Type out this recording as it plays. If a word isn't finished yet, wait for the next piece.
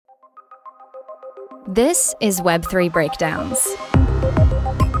This is Web3 Breakdowns.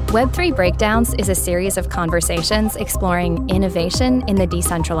 Web3 Breakdowns is a series of conversations exploring innovation in the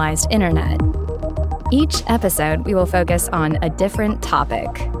decentralized internet. Each episode, we will focus on a different topic.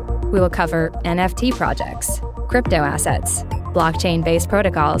 We will cover NFT projects, crypto assets, blockchain-based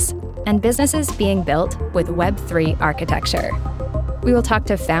protocols, and businesses being built with Web3 architecture. We will talk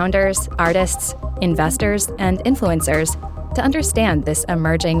to founders, artists, investors, and influencers to understand this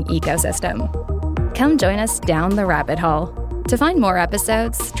emerging ecosystem. Come join us down the rabbit hole. To find more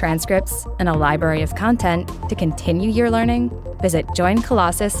episodes, transcripts, and a library of content to continue your learning, visit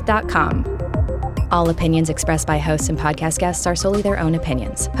joincolossus.com. All opinions expressed by hosts and podcast guests are solely their own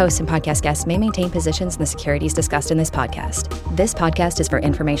opinions. Hosts and podcast guests may maintain positions in the securities discussed in this podcast. This podcast is for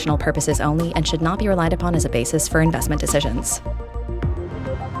informational purposes only and should not be relied upon as a basis for investment decisions.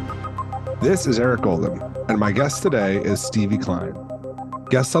 This is Eric Golden, and my guest today is Stevie Cline.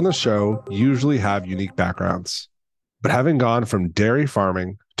 Guests on the show usually have unique backgrounds, but having gone from dairy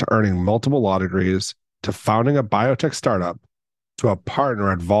farming to earning multiple law degrees to founding a biotech startup to a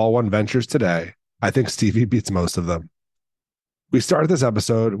partner at Vol1 Ventures today, I think Stevie beats most of them. We started this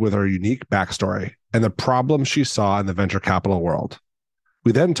episode with her unique backstory and the problems she saw in the venture capital world.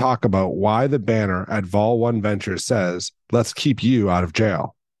 We then talk about why the banner at Vol1 Ventures says, "Let's keep you out of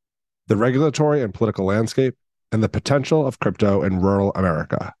jail," the regulatory and political landscape, and the potential of crypto in rural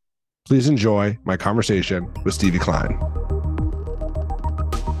America. Please enjoy my conversation with Stevie Cline.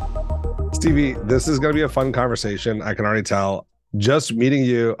 Stevie, this is going to be a fun conversation. I can already tell. Just meeting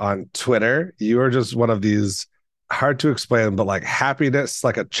you on Twitter, you are just one of these hard to explain, but like happiness,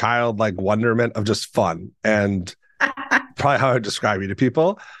 like a childlike wonderment of just fun, and probably how I would describe you to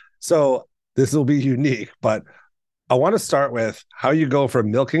people. So this will be unique, but I want to start with how you go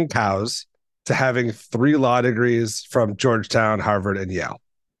from milking cows to having 3 law degrees from Georgetown, Harvard, and Yale.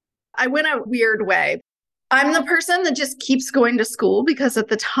 I went a weird way. I'm the person that just keeps going to school because at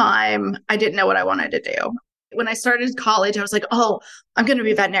the time I didn't know what I wanted to do. When I started college, I was like, oh, I'm going to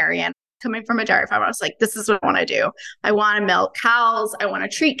be a veterinarian. Coming from a dairy farm, I was like, this is what I want to do. I want to milk cows. I want to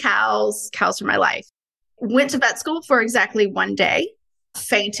treat cows. Cows are my life. Went to vet school for exactly 1 day.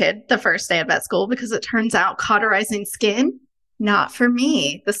 Fainted the first day of vet school because it turns out cauterizing skin, not for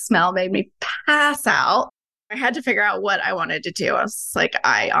me. The smell made me pass out. I had to figure out what I wanted to do. I was like,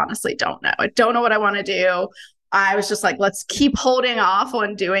 I honestly don't know. I don't know what I want to do. I was just like, let's keep holding off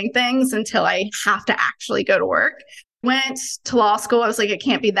on doing things until I have to actually go to work. Went to law school. I was like, it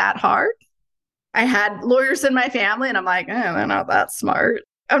can't be that hard. I had lawyers in my family and I'm like, they're not that smart.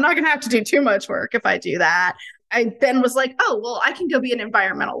 I'm not going to have to do too much work if I do that. I then was like, oh, well, I can go be an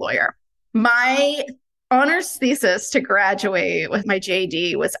environmental lawyer. My honors thesis to graduate with my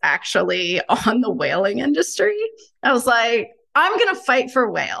JD was actually on the whaling industry. I was like, I'm going to fight for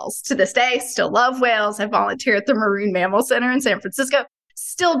whales. To this day, still love whales. I volunteer at the Marine Mammal Center in San Francisco.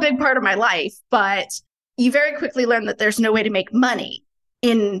 Still a big part of my life, but you very quickly learn that there's no way to make money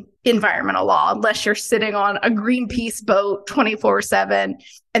in environmental law unless you're sitting on a Greenpeace boat 24/7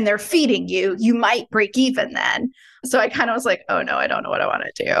 and they're feeding you. You might break even then. So I kind of was like, oh no, I don't know what I want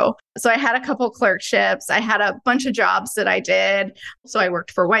to do. So I had a couple clerkships. I had a bunch of jobs that I did. So I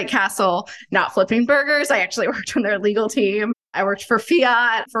worked for White Castle, not flipping burgers. I actually worked on their legal team. I worked for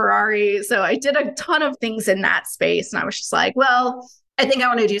Fiat, Ferrari. So I did a ton of things in that space. And I was just like, well, I think I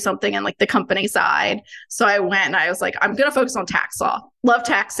want to do something in like the company side. So I went and I was like, I'm going to focus on tax law. Love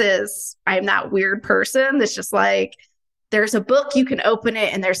taxes. I'm that weird person that's just like, there's a book, you can open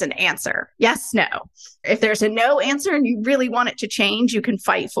it and there's an answer. Yes, no. If there's a no answer and you really want it to change, you can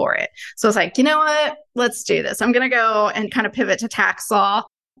fight for it. So I was like, you know what? Let's do this. I'm going to go and kind of pivot to tax law.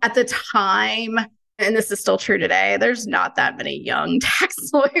 At the time, and this is still true today, there's not that many young tax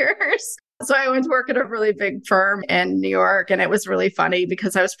lawyers. So I went to work at a really big firm in New York, and it was really funny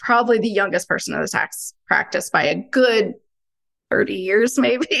because I was probably the youngest person in the tax practice by a good 30 years,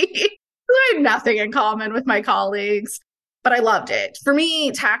 maybe. I had nothing in common with my colleagues, but I loved it. For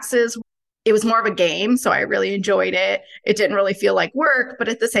me, taxes, it was more of a game, so I really enjoyed it. It didn't really feel like work, but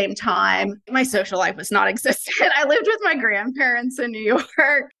at the same time, my social life was non-existent. I lived with my grandparents in New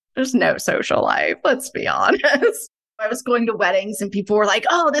York. There's no social life, let's be honest. I was going to weddings and people were like,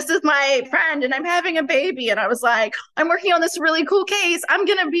 oh, this is my friend and I'm having a baby. And I was like, I'm working on this really cool case. I'm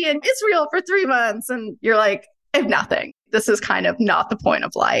going to be in Israel for 3 months. And you're like, I have nothing. This is kind of not the point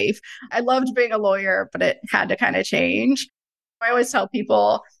of life. I loved being a lawyer, but it had to kind of change. I always tell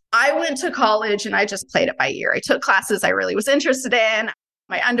people, I went to college and I just played it by ear. I took classes I really was interested in.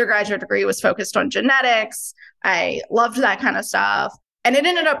 My undergraduate degree was focused on genetics. I loved that kind of stuff. And it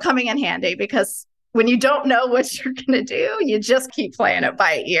ended up coming in handy because when you don't know what you're going to do, you just keep playing it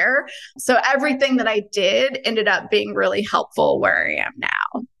by ear. So everything that I did ended up being really helpful where I am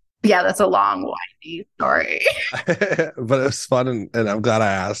now. Yeah, that's a long, windy story. But it was fun, and I'm glad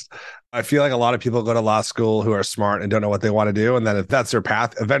I asked. I feel like a lot of people go to law school who are smart and don't know what they want to do. And then if that's their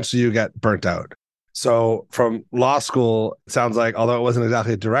path, eventually you get burnt out. So from law school, it sounds like, although it wasn't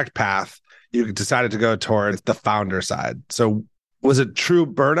exactly a direct path, you decided to go towards the founder side. So was it true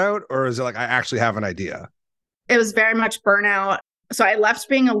burnout, or is it like, I actually have an idea? It was very much burnout. So I left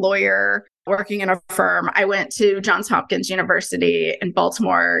being a lawyer, working in a firm. I went to Johns Hopkins University in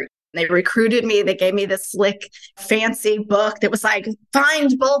Baltimore. They recruited me. They gave me this slick, fancy book that was like,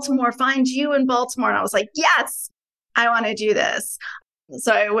 find Baltimore, find you in Baltimore. And I was like, yes, I want to do this.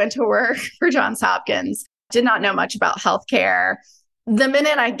 So I went to work for Johns Hopkins, did not know much about healthcare. The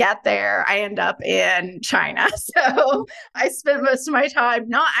minute I get there, I end up in China. So I spent most of my time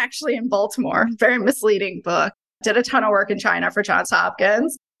not actually in Baltimore, very misleading book. Did a ton of work in China for Johns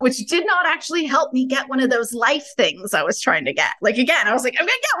Hopkins, which did not actually help me get one of those life things I was trying to get. Like, again, I was like, I'm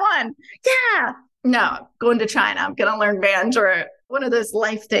going to get one. Yeah. No, going to China. I'm going to learn Mandarin, one of those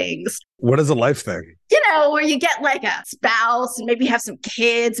life things. What is a life thing? You know, where you get like a spouse and maybe have some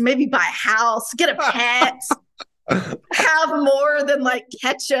kids, maybe buy a house, get a pet. Have more than like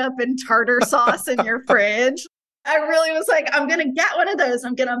ketchup and tartar sauce in your fridge. I really was like, I'm going to get one of those.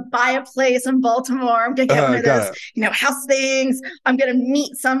 I'm going to buy a place in Baltimore. I'm going to get one of those, house things. I'm going to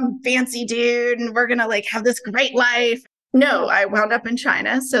meet some fancy dude and we're going to like have this great life. No, I wound up in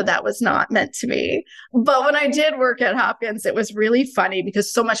China. So that was not meant to be. But when I did work at Hopkins, it was really funny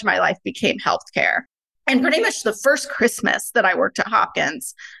because so much of my life became healthcare. And pretty much the first Christmas that I worked at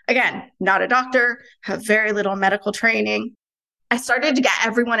Hopkins, again, not a doctor, have very little medical training. I started to get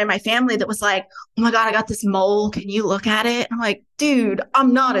everyone in my family that was like, oh my God, I got this mole. Can you look at it? And I'm like, dude,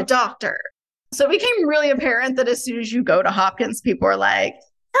 I'm not a doctor. So it became really apparent that as soon as you go to Hopkins, people are like,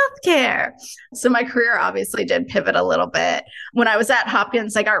 healthcare. So my career obviously did pivot a little bit. When I was at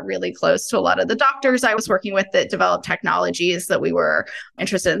Hopkins, I got really close to a lot of the doctors I was working with that developed technologies that we were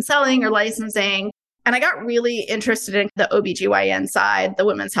interested in selling or licensing. And I got really interested in the OBGYN side, the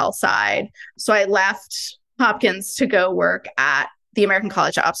women's health side. So I left Hopkins to go work at the American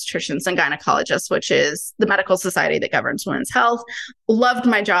College of Obstetricians and Gynecologists, which is the medical society that governs women's health. Loved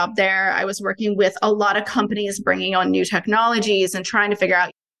my job there. I was working with a lot of companies bringing on new technologies and trying to figure out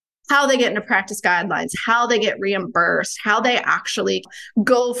how they get into practice guidelines, how they get reimbursed, how they actually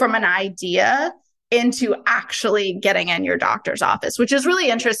go from an idea into actually getting in your doctor's office, which is really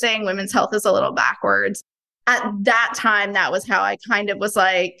interesting. Women's health is a little backwards. At that time, that was how I kind of was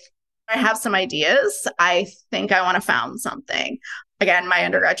like, I have some ideas. I think I want to found something. Again, my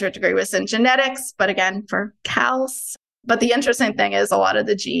undergraduate degree was in genetics, but again, for cows. But the interesting thing is a lot of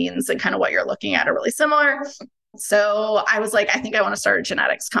the genes and kind of what you're looking at are really similar. So I was like, I think I want to start a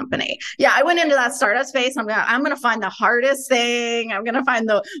genetics company. Yeah, I went into that startup space. I'm going to find the hardest thing. I'm going to find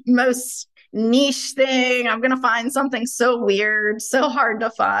the most niche thing. I'm going to find something so weird, so hard to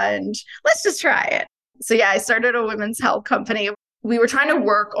fund. Let's just try it. So yeah, I started a women's health company. We were trying to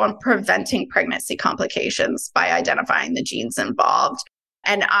work on preventing pregnancy complications by identifying the genes involved.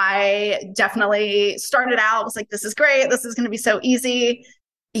 And I definitely started out, was like, this is great. This is going to be so easy.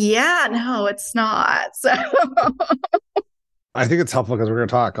 Yeah, no, it's not. So I think it's helpful because we're going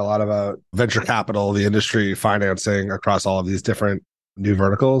to talk a lot about venture capital, the industry, financing across all of these different new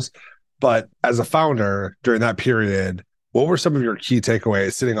verticals. But as a founder during that period, what were some of your key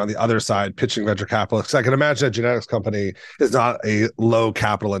takeaways sitting on the other side, pitching venture capitalists? I can imagine a genetics company is not a low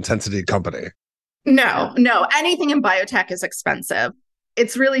capital intensity company. No. Anything in biotech is expensive.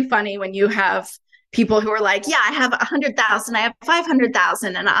 It's really funny when you have people who are like, yeah, I have 100,000, I have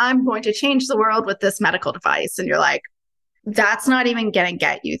 500,000, and I'm going to change the world with this medical device. And you're like, that's not even going to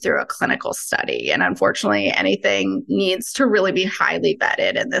get you through a clinical study. And unfortunately, anything needs to really be highly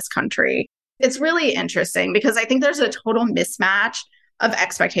vetted in this country. It's really interesting because I think there's a total mismatch of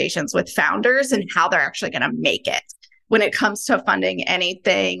expectations with founders and how they're actually going to make it when it comes to funding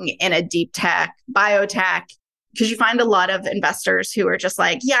anything in a deep tech, biotech, because you find a lot of investors who are just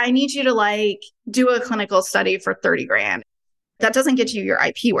like, yeah, I need you to like do a clinical study for 30 grand. That doesn't get you your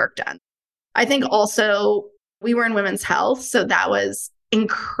IP work done. I think also we were in women's health, so that was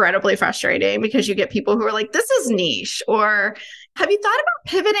incredibly frustrating because you get people who are like, this is niche. Or have you thought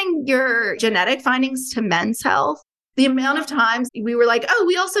about pivoting your genetic findings to men's health? The amount of times we were like, oh,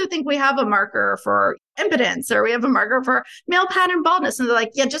 we also think we have a marker for impotence, or we have a marker for male pattern baldness. And they're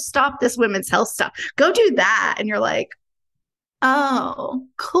like, yeah, just stop this women's health stuff. Go do that. And you're like, oh,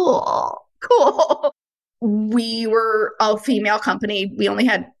 cool. We were a female company. We only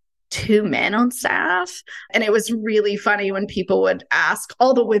had 2 men on staff. And it was really funny when people would ask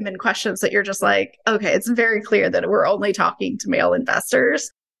all the women questions that you're just like, okay, it's very clear that we're only talking to male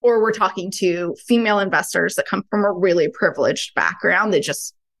investors, or we're talking to female investors that come from a really privileged background that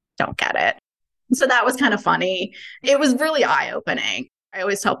just don't get it. So that was kind of funny. It was really eye-opening. I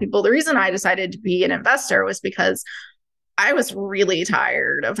always tell people the reason I decided to be an investor was because I was really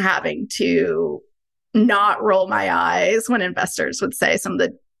tired of having to not roll my eyes when investors would say some of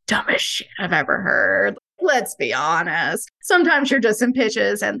the dumbest shit I've ever heard. Let's be honest. Sometimes you're just in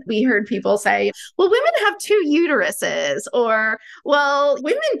pitches and we heard people say, well, women have 2 uteruses, or, well,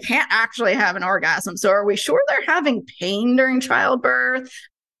 women can't actually have an orgasm. So are we sure they're having pain during childbirth?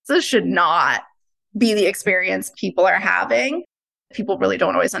 This should not be the experience people are having. People really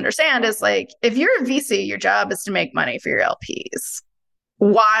don't always understand is like, if you're a VC, your job is to make money for your LPs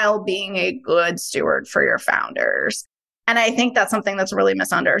while being a good steward for your founders. And I think that's something that's really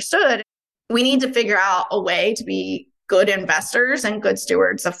misunderstood. We need to figure out a way to be good investors and good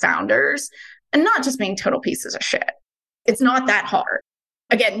stewards of founders and not just being total pieces of shit. It's not that hard.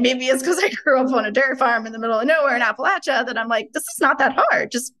 Again, maybe it's because I grew up on a dairy farm in the middle of nowhere in Appalachia that I'm like, this is not that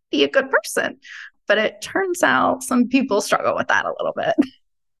hard. Just be a good person. But it turns out some people struggle with that a little bit.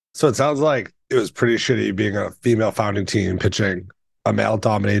 So it sounds like it was pretty shitty being a female founding team pitching a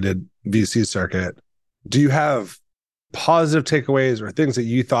male-dominated VC circuit. Do you have positive takeaways or things that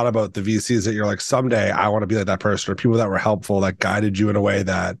you thought about the VCs that you're like, someday I want to be like that person, or people that were helpful, that guided you in a way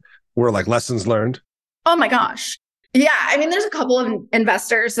that were like lessons learned? Oh my gosh. Yeah. I mean, there's a couple of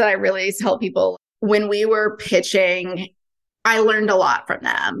investors that I really tell people when we were pitching, I learned a lot from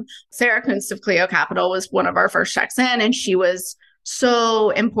them. Sarah Kunst of Clio Capital was one of our first checks in, and she was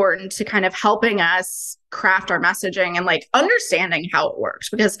so important to kind of helping us craft our messaging and like understanding how it works,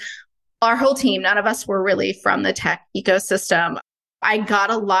 because our whole team, none of us were really from the tech ecosystem. I got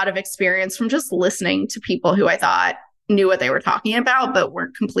a lot of experience from just listening to people who I thought knew what they were talking about, but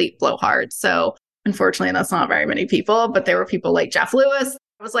weren't complete blowhards. So unfortunately, that's not very many people, but there were people like Jeff Lewis.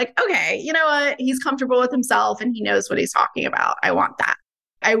 I was like, okay, you know what? He's comfortable with himself and he knows what he's talking about. I want that.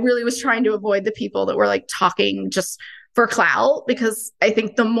 I really was trying to avoid the people that were like talking just for clout, because I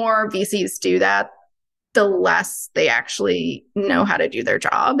think the more VCs do that, the less they actually know how to do their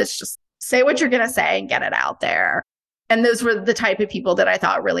job. It's just say what you're going to say and get it out there. And those were the type of people that I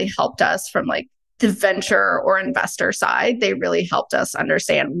thought really helped us from like the venture or investor side. They really helped us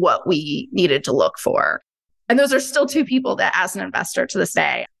understand what we needed to look for. And those are still 2 people that as an investor to this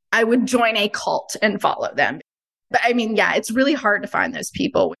day, I would join a cult and follow them. But I mean, yeah, it's really hard to find those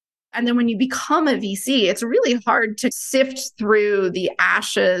people. And then when you become a VC, it's really hard to sift through the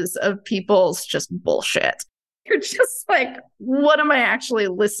ashes of people's just bullshit. You're just like, what am I actually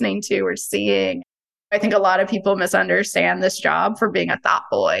listening to or seeing? I think a lot of people misunderstand this job for being a thought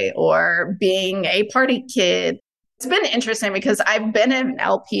boy or being a party kid. It's been interesting because I've been an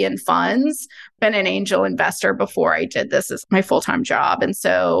LP in funds, been an angel investor before I did this as my full-time job. And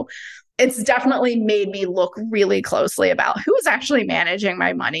so it's definitely made me look really closely about who is actually managing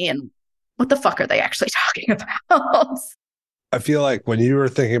my money and what the fuck are they actually talking about? I feel like when you were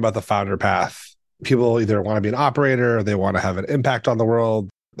thinking about the founder path, people either want to be an operator or they want to have an impact on the world.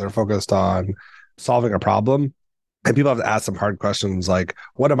 They're focused on solving a problem. And people have to ask some hard questions like,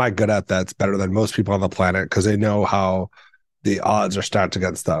 what am I good at that's better than most people on the planet? Because they know how the odds are stacked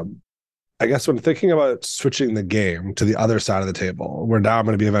against them. I guess when thinking about switching the game to the other side of the table, where now I'm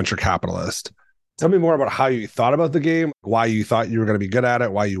going to be a venture capitalist, tell me more about how you thought about the game, why you thought you were going to be good at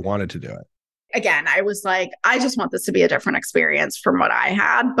it, why you wanted to do it. Again, I was like, I just want this to be a different experience from what I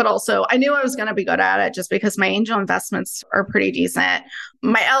had. But also, I knew I was going to be good at it just because my angel investments are pretty decent.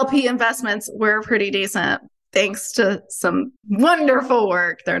 My LP investments were pretty decent, thanks to some wonderful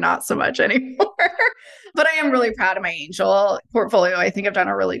work. They're not so much anymore. But I am really proud of my angel portfolio. I think I've done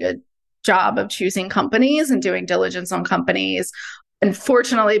a really good job of choosing companies and doing diligence on companies.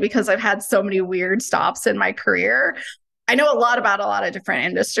 Unfortunately, because I've had so many weird stops in my career, I know a lot about a lot of different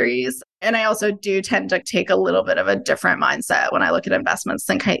industries. And I also do tend to take a little bit of a different mindset when I look at investments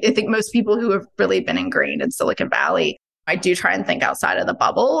than I think most people who have really been ingrained in Silicon Valley. I do try and think outside of the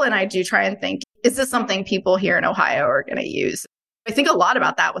bubble. And I do try and think, is this something people here in Ohio are going to use? I think a lot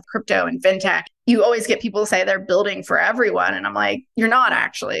about that with crypto and fintech. You always get people say they're building for everyone. And I'm like, you're not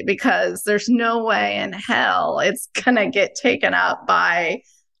actually, because there's no way in hell it's going to get taken up by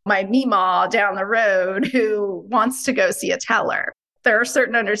my Meemaw down the road who wants to go see a teller. There are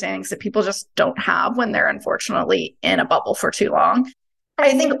certain understandings that people just don't have when they're unfortunately in a bubble for too long.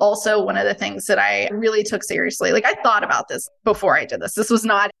 I think also one of the things that I really took seriously, like I thought about this before I did this. This was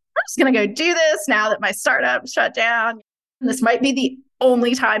not, I'm just going to go do this now that my startup shut down. This might be the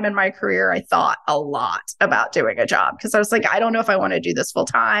only time in my career I thought a lot about doing a job because I was like, I don't know if I want to do this full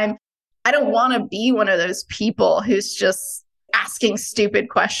time. I don't want to be one of those people who's just asking stupid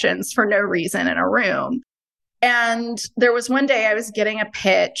questions for no reason in a room. And there was one day I was getting a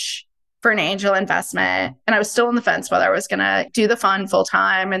pitch for an angel investment, and I was still on the fence whether I was going to do the fund full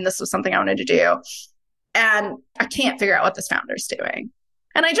time, and this was something I wanted to do. And I can't figure out what this founder's doing.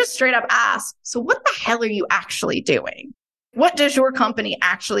 And I just straight up asked, so what the hell are you actually doing? What does your company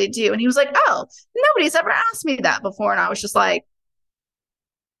actually do? And he was like, oh, nobody's ever asked me that before. And I was just like,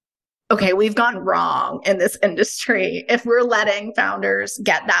 okay, we've gone wrong in this industry if we're letting founders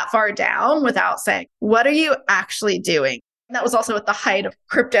get that far down without saying, what are you actually doing? And that was also at the height of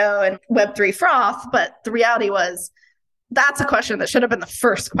crypto and Web3 froth. But the reality was, that's a question that should have been the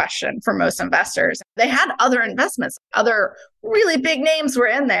first question for most investors. They had other investments, other really big names were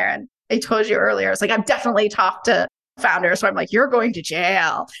in there. And I told you earlier, I was like, I've definitely talked to founders. So I'm like, you're going to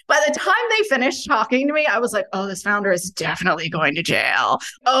jail. By the time they finished talking to me, I was like, oh, this founder is definitely going to jail.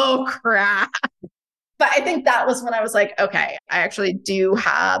 Oh, crap. But I think that was when I was like, okay, I actually do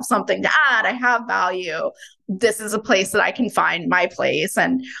have something to add. I have value. This is a place that I can find my place.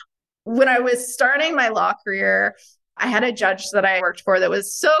 And when I was starting my law career, I had a judge that I worked for that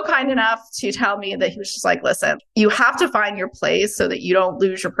was so kind enough to tell me that he was just like, listen, you have to find your place so that you don't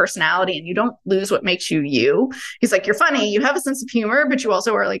lose your personality and you don't lose what makes you you. He's like, you're funny, you have a sense of humor, but you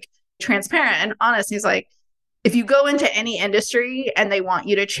also are like transparent and honest. He's like, if you go into any industry and they want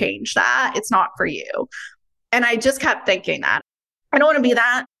you to change that, it's not for you. And I just kept thinking that. I don't want to be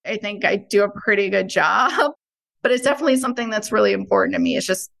that. I think I do a pretty good job, but it's definitely something that's really important to me. It's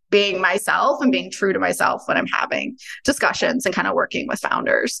just being myself and being true to myself when I'm having discussions and kind of working with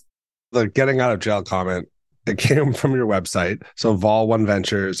founders. The getting out of jail comment, it came from your website. So Vol One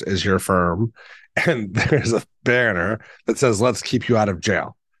Ventures is your firm. And there's a banner that says, let's keep you out of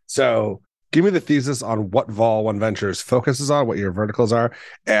jail. So give me the thesis on what Vol One Ventures focuses on, what your verticals are,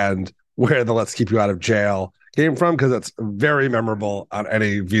 and where the let's keep you out of jail came from, because it's very memorable on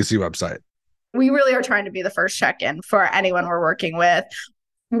any VC website. We really are trying to be the first check-in for anyone we're working with.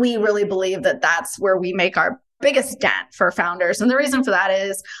 We really believe that that's where we make our biggest dent for founders. And the reason for that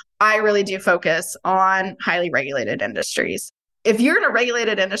is I really do focus on highly regulated industries. If you're in a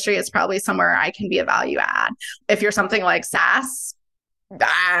regulated industry, it's probably somewhere I can be a value add. If you're something like SaaS,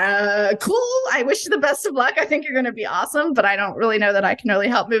 cool. I wish you the best of luck. I think you're going to be awesome, but I don't really know that I can really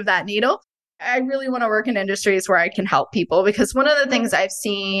help move that needle. I really want to work in industries where I can help people, because one of the things I've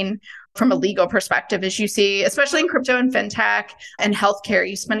seen from a legal perspective is you see, especially in crypto and fintech and healthcare,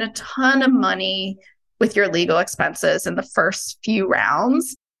 you spend a ton of money with your legal expenses in the first few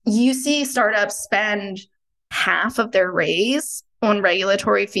rounds. You see startups spend half of their raise on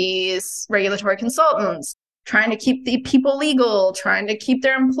regulatory fees, regulatory consultants, trying to keep the people legal, trying to keep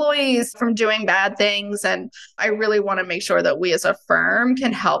their employees from doing bad things. And I really want to make sure that we as a firm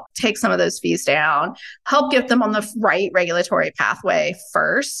can help take some of those fees down, help get them on the right regulatory pathway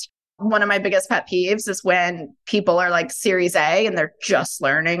first. One of my biggest pet peeves is when people are like Series A and they're just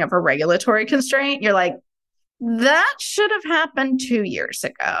learning of a regulatory constraint. You're like, that should have happened 2 years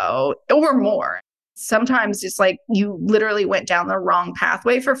ago or more. Sometimes it's like you literally went down the wrong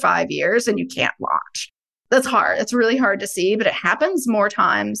pathway for 5 years and you can't launch. That's hard. It's really hard to see, but it happens more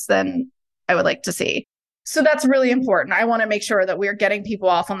times than I would like to see. So that's really important. I want to make sure that we're getting people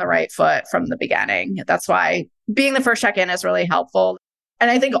off on the right foot from the beginning. That's why being the first check-in is really helpful. And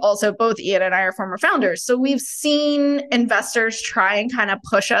I think also both Ian and I are former founders. So we've seen investors try and kind of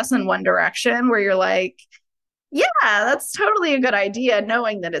push us in one direction where you're like, yeah, that's totally a good idea,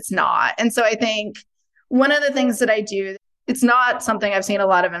 knowing that it's not. And so I think one of the things that I do, it's not something I've seen a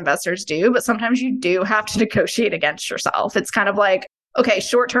lot of investors do, but sometimes you do have to negotiate against yourself. It's kind of like, okay,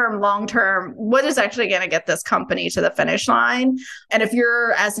 short-term, long-term, what is actually going to get this company to the finish line? And if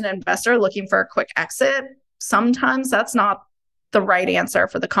you're, as an investor, looking for a quick exit, sometimes that's not the right answer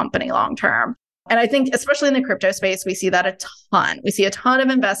for the company long-term. And I think, especially in the crypto space, we see that a ton. We see a ton of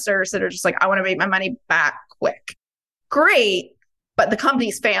investors that are just like, I want to make my money back quick. Great, but the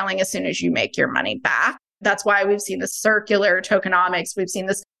company's failing as soon as you make your money back. That's why we've seen this circular tokenomics. We've seen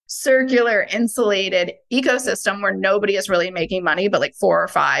this circular insulated ecosystem where nobody is really making money, but like 4 or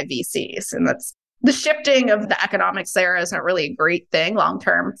 5 VCs. And that's the shifting of the economics there isn't really a great thing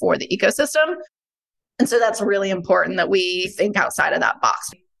long-term for the ecosystem. And so that's really important that we think outside of that box.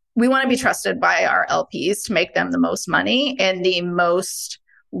 We want to be trusted by our LPs to make them the most money in the most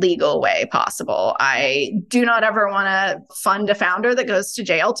legal way possible. I do not ever want to fund a founder that goes to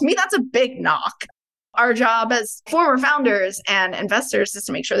jail. To me, that's a big knock. Our job as former founders and investors is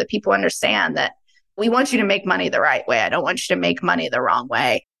to make sure that people understand that We want you to make money the right way. I don't want you to make money the wrong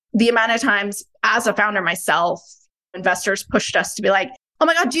way. The amount of times as a founder myself, investors pushed us to be like, oh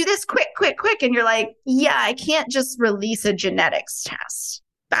my God, do this quick, quick, quick. And you're like, yeah, I can't just release a genetics test.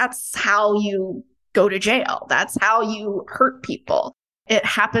 That's how you go to jail. That's how you hurt people. It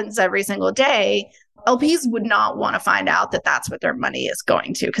happens every single day. LPs would not want to find out that that's what their money is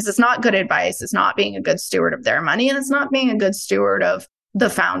going to, because it's not good advice. It's not being a good steward of their money, and it's not being a good steward of the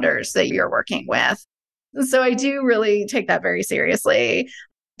founders that you're working with. So I do really take that very seriously.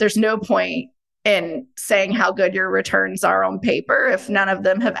 There's no point in saying how good your returns are on paper if none of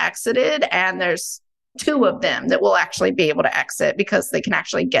them have exited, and there's 2 of them that will actually be able to exit because they can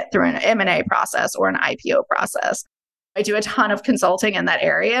actually get through an M&A process or an IPO process. I do a ton of consulting in that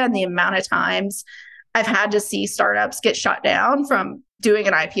area, and the amount of times I've had to see startups get shut down from doing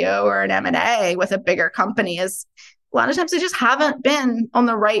an IPO or an M&A with a bigger company is a lot of times they just haven't been on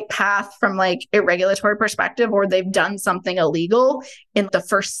the right path from like a regulatory perspective, or they've done something illegal in the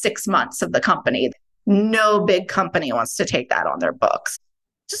first 6 months of the company. No big company wants to take that on their books.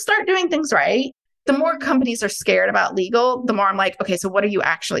 Just start doing things right. The more companies are scared about legal, the more I'm like, okay, so what are you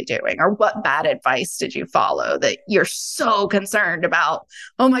actually doing? Or what bad advice did you follow that you're so concerned about?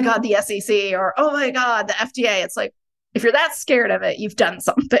 Oh my God, the SEC, or oh my God, the FDA. It's like, if you're that scared of it, you've done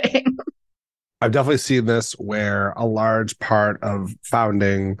something. I've definitely seen this where a large part of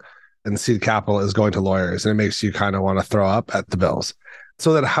founding and seed capital is going to lawyers, and it makes you kind of want to throw up at the bills.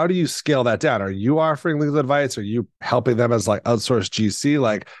 So then how do you scale that down? Are you offering legal advice? Are you helping them as like outsourced GC?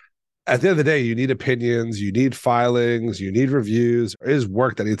 Like, at the end of the day, you need opinions, you need filings, you need reviews. There is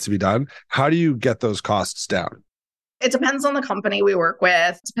work that needs to be done. How do you get those costs down? It depends on the company we work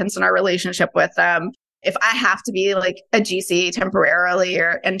with. It depends on our relationship with them. If I have to be like a GC temporarily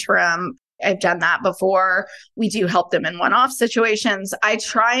or interim, I've done that before. We do help them in one-off situations. I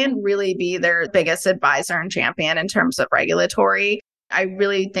try and really be their biggest advisor and champion in terms of regulatory. I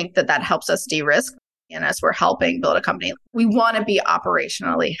really think that that helps us de-risk. And as we're helping build a company, we want to be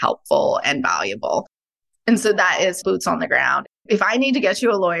operationally helpful and valuable. And so that is boots on the ground. If I need to get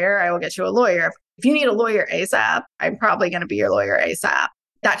you a lawyer, I will get you a lawyer. If you need a lawyer ASAP, I'm probably going to be your lawyer ASAP.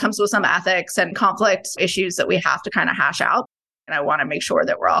 That comes with some ethics and conflict issues that we have to kind of hash out. And I want to make sure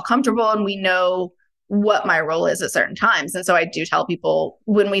that we're all comfortable and we know what my role is at certain times. And so I do tell people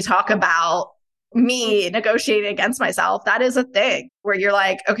when we talk about me negotiating against myself, that is a thing where you're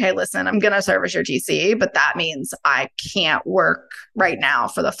like, okay, listen, I'm going to serve as your GC, but that means I can't work right now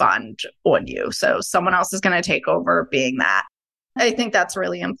for the fund on you. So someone else is going to take over being that. I think that's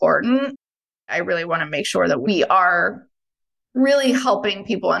really important. I really want to make sure that we are really helping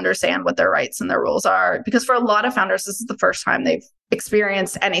people understand what their rights and their rules are, because for a lot of founders, this is the first time they've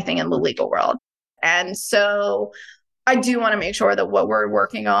experienced anything in the legal world. And so I do want to make sure that what we're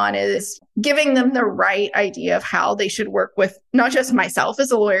working on is giving them the right idea of how they should work with not just myself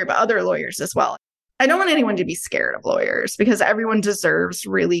as a lawyer, but other lawyers as well. I don't want anyone to be scared of lawyers because everyone deserves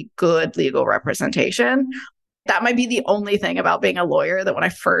really good legal representation. That might be the only thing about being a lawyer that when I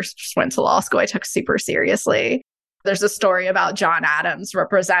first went to law school, I took super seriously. There's a story about John Adams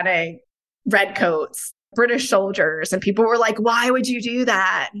representing redcoats, British soldiers, and people were like, why would you do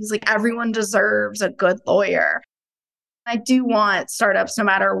that? He's like, everyone deserves a good lawyer. I do want startups, no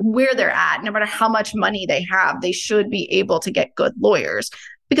matter where they're at, no matter how much money they have, they should be able to get good lawyers,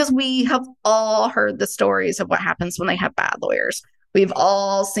 because we have all heard the stories of what happens when they have bad lawyers. We've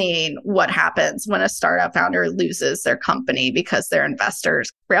all seen what happens when a startup founder loses their company because their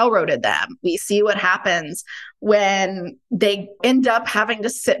investors railroaded them. We see what happens when they end up having to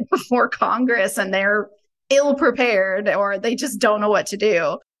sit before Congress and they're ill prepared or they just don't know what to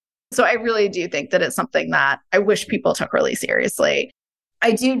do. So I really do think that it's something that I wish people took really seriously.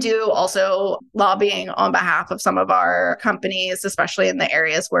 I do also lobbying on behalf of some of our companies, especially in the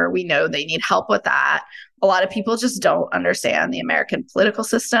areas where we know they need help with that. A lot of people just don't understand the American political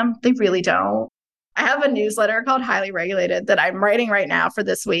system. They really don't. I have a newsletter called Highly Regulated that I'm writing right now for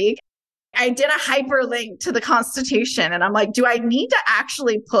this week. I did a hyperlink to the Constitution and I'm like, do I need to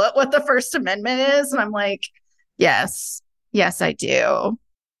actually put what the First Amendment is? And I'm like, yes, I do.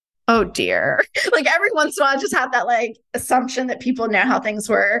 Oh dear. Like every once in a while, I just have that like assumption that people know how things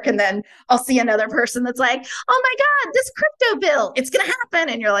work. And then I'll see another person that's like, oh my God, this crypto bill, it's going to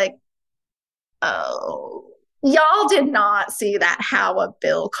happen. And you're like, oh, y'all did not see that How a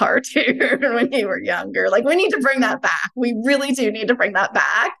Bill cartoon when you were younger. Like we need to bring that back. We really do need to bring that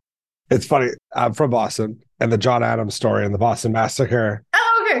back. It's funny. I'm from Boston, and the John Adams story and the Boston Massacre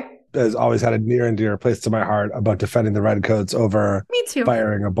has always had a near and dear place to my heart about defending the redcoats over Me too.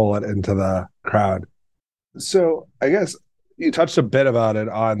 Firing a bullet into the crowd. So I guess you touched a bit about it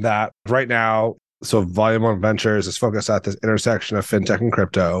on that. Right now, So Volume 1 Ventures is focused at this intersection of fintech and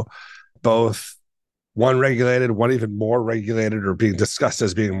crypto, both one regulated, one even more regulated, or being discussed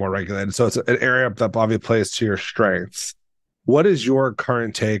as being more regulated. So it's an area that obviously plays to your strengths. What is your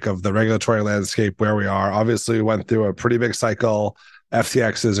current take of the regulatory landscape where we are? Obviously, we went through a pretty big cycle.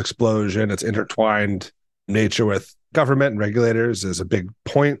 FTX's explosion, its intertwined nature with government and regulators is a big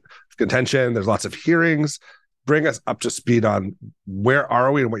point of contention. There's lots of hearings. Bring us up to speed on where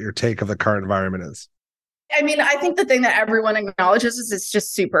are we and what your take of the current environment is. I mean, I think the thing that everyone acknowledges is it's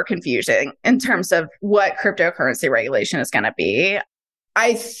just super confusing in terms of what cryptocurrency regulation is going to be.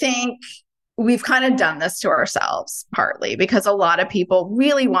 I think we've kind of done this to ourselves, partly because a lot of people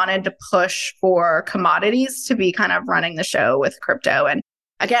really wanted to push for commodities to be kind of running the show with crypto. And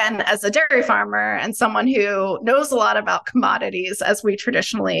again, as a dairy farmer and someone who knows a lot about commodities as we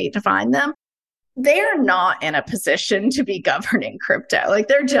traditionally define them, they're not in a position to be governing crypto. Like,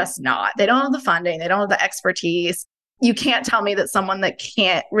 they're just not. They don't have the funding. They don't have the expertise. You can't tell me that someone that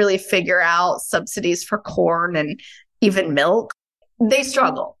can't really figure out subsidies for corn and even milk, they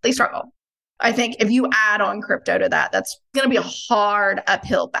struggle. I think if you add on crypto to that, that's going to be a hard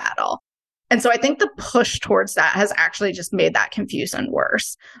uphill battle. And so I think the push towards that has actually just made that confusion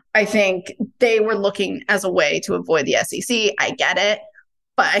worse. I think they were looking as a way to avoid the SEC. I get it.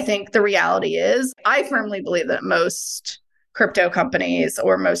 But I think the reality is, I firmly believe that most crypto companies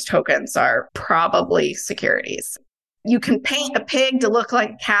or most tokens are probably securities. You can paint a pig to look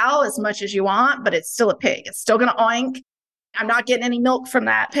like a cow as much as you want, but it's still a pig. It's still going to oink. I'm not getting any milk from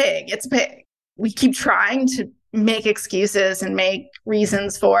that pig. It's a pig. We keep trying to make excuses and make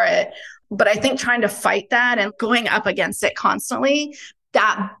reasons for it. But I think trying to fight that and going up against it constantly,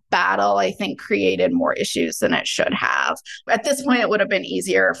 that battle, I think, created more issues than it should have. At this point, it would have been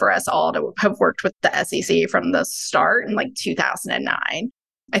easier for us all to have worked with the SEC from the start in like 2009.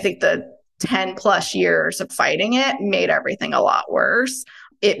 I think the 10 plus years of fighting it made everything a lot worse.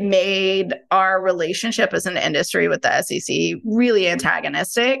 It made our relationship as an industry with the SEC really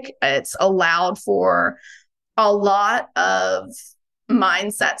antagonistic. It's allowed for a lot of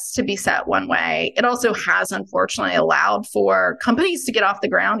mindsets to be set one way. It also has, unfortunately, allowed for companies to get off the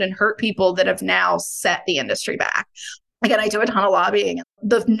ground and hurt people that have now set the industry back. Again, I do a ton of lobbying.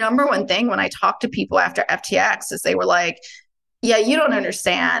 The number one thing when I talk to people after FTX is they were like, yeah, you don't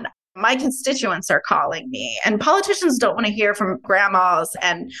understand. My constituents are calling me, and politicians don't want to hear from grandmas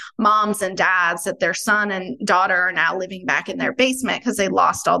and moms and dads that their son and daughter are now living back in their basement because they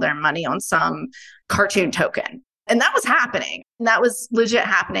lost all their money on some cartoon token. And that was happening. And that was legit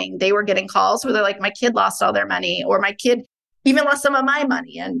happening. They were getting calls where they're like, my kid lost all their money, or my kid even lost some of my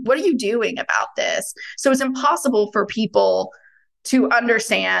money. And what are you doing about this? So it's impossible for people to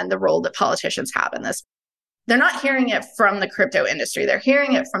understand the role that politicians have in this. They're not hearing it from the crypto industry. They're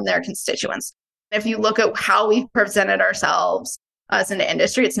hearing it from their constituents. If you look at how we've presented ourselves as an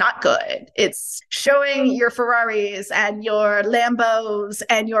industry, it's not good. It's showing your Ferraris and your Lambos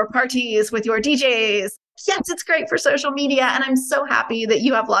and your parties with your DJs. Yes, it's great for social media. And I'm so happy that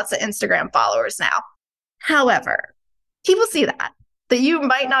you have lots of Instagram followers now. However, people see that you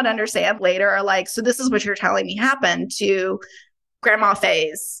might not understand later are like, so this is what you're telling me happened to Grandma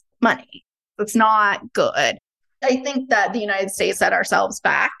Faye's money. It's not good. I think that the United States set ourselves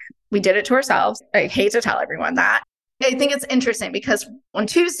back. We did it to ourselves. I hate to tell everyone that. I think it's interesting because on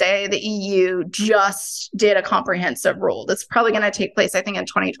Tuesday, the EU just did a comprehensive rule that's probably going to take place, I think, in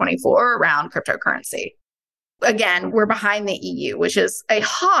 2024 around cryptocurrency. Again, we're behind the EU, which is a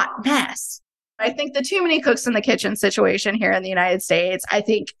hot mess. I think the too many cooks in the kitchen situation here in the United States, I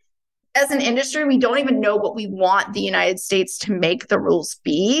think as an industry, we don't even know what we want the United States to make the rules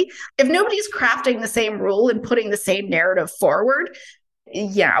be. If nobody's crafting the same rule and putting the same narrative forward,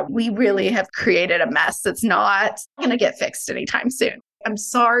 yeah, we really have created a mess that's not going to get fixed anytime soon. I'm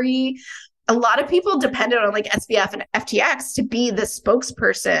sorry. A lot of people depended on like SBF and FTX to be the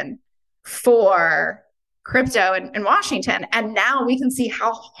spokesperson for crypto in Washington. And now we can see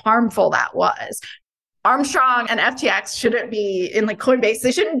how harmful that was. Armstrong and FTX shouldn't be in like Coinbase.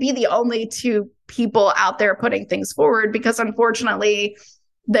 They shouldn't be the only two people out there putting things forward because unfortunately,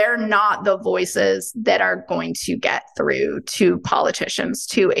 they're not the voices that are going to get through to politicians,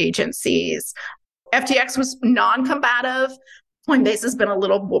 to agencies. FTX was non-combative. Coinbase has been a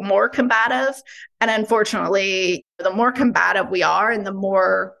little more combative. And unfortunately, the more combative we are and the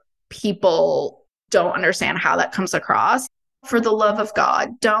more people don't understand how that comes across. For the love of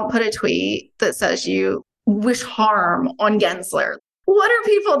God, don't put a tweet that says you wish harm on Gensler. What are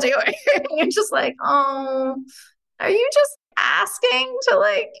people doing? You're just like, oh, are you just asking to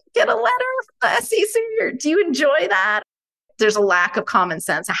like get a letter from the SEC? Or do you enjoy that? There's a lack of common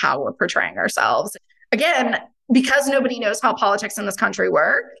sense of how we're portraying ourselves. Again, because nobody knows how politics in this country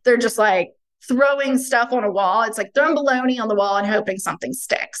work, they're just like throwing stuff on a wall. It's like throwing baloney on the wall and hoping something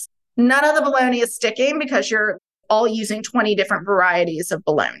sticks. None of the baloney is sticking because you're all using 20 different varieties of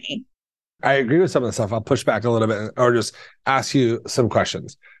baloney. I agree with some of the stuff. I'll push back a little bit or just ask you some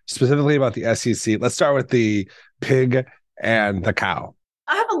questions specifically about the SEC. Let's start with the pig and the cow.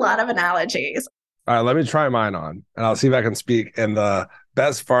 I have a lot of analogies. All right, let me try mine on, and I'll see if I can speak in the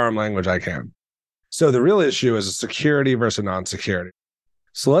best farm language I can. So the real issue is a security versus non-security.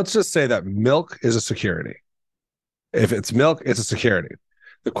 So let's just say that milk is a security. If it's milk, it's a security.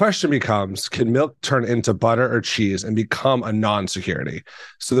 The question becomes, can milk turn into butter or cheese and become a non-security?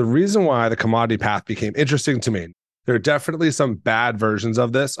 So the reason why the commodity path became interesting to me, there are definitely some bad versions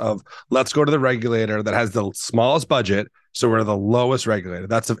of this, of let's go to the regulator that has the smallest budget, so we're the lowest regulator.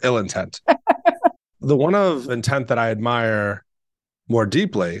 That's of ill intent. The one of intent that I admire more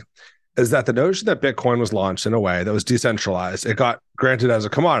deeply is that the notion that Bitcoin was launched in a way that was decentralized, it got granted as a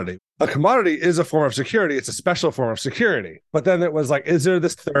commodity. A commodity is a form of security. It's a special form of security. But then it was like, is there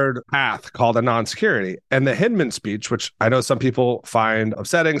this third path called a non-security? And the Hinman speech, which I know some people find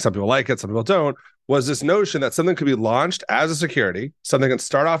upsetting, some people like it, some people don't, was this notion that something could be launched as a security, something can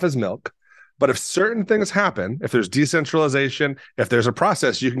start off as milk, but if certain things happen, if there's decentralization, if there's a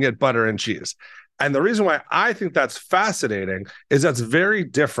process, you can get butter and cheese. And the reason why I think that's fascinating is that's very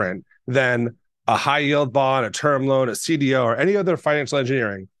different than a high yield bond, a term loan, a CDO, or any other financial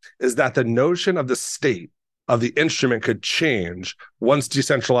engineering, is that the notion of the state of the instrument could change once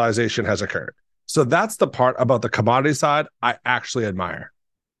decentralization has occurred. So that's the part about the commodity side I actually admire.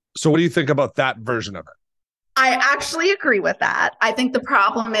 So what do you think about that version of it? I actually agree with that. I think the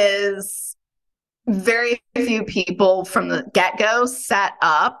problem is very few people from the get-go set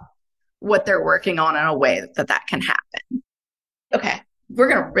up what they're working on in a way that that can happen. Okay, we're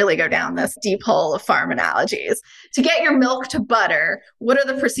going to really go down this deep hole of farm analogies. To get your milk to butter, what are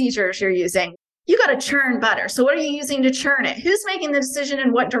the procedures you're using? You got to churn butter. So what are you using to churn it? Who's making the decision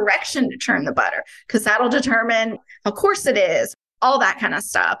in what direction to churn the butter? Because that'll determine how coarse it is, all that kind of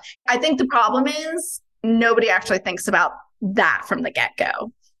stuff. I think the problem is nobody actually thinks about that from the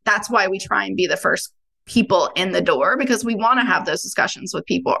get-go. That's why we try and be the first people in the door, because we want to have those discussions with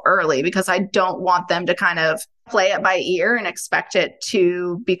people early, because I don't want them to kind of play it by ear and expect it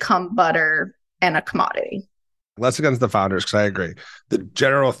to become butter and a commodity. Less against the founders, because I agree. The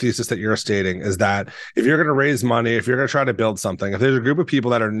general thesis that you're stating is that if you're going to raise money, if you're going to try to build something, if there's a group of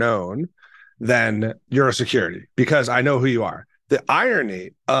people that are known, then you're a security because I know who you are. The irony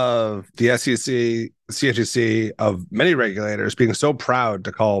of the SEC, CFTC, of many regulators being so proud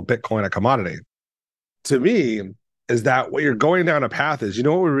to call Bitcoin a commodity, to me, is that what you're going down a path is, you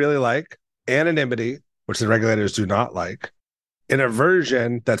know what we really like? Anonymity, which the regulators do not like, in a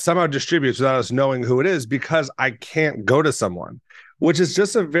version that somehow distributes without us knowing who it is because I can't go to someone, which is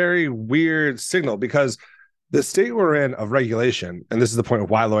just a very weird signal, because the state we're in of regulation, and this is the point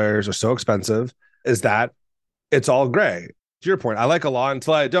of why lawyers are so expensive, is that it's all gray. To your point, I like a law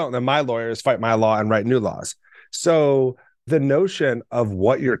until I don't. Then my lawyers fight my law and write new laws. So the notion of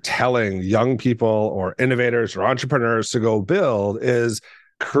what you're telling young people or innovators or entrepreneurs to go build is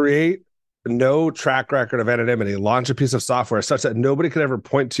create no track record of anonymity, launch a piece of software such that nobody could ever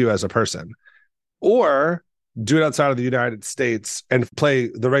point to you as a person, or do it outside of the United States and play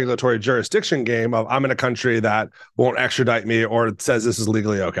the regulatory jurisdiction game of I'm in a country that won't extradite me or says this is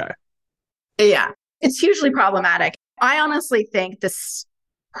legally okay. Yeah, it's hugely problematic. I honestly think this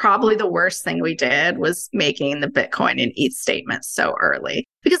probably the worst thing we did was making the Bitcoin and ETH statements so early,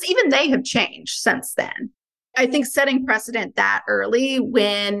 because even they have changed since then. I think setting precedent that early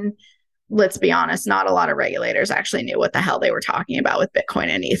when, let's be honest, not a lot of regulators actually knew what the hell they were talking about with Bitcoin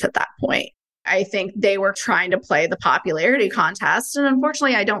and ETH at that point. I think they were trying to play the popularity contest. And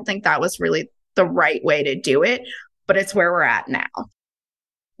unfortunately, I don't think that was really the right way to do it, but it's where we're at now.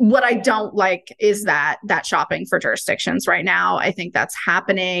 What I don't like is that shopping for jurisdictions right now. I think that's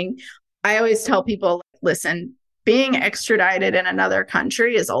happening. I always tell people, listen, being extradited in another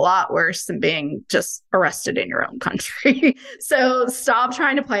country is a lot worse than being just arrested in your own country. So stop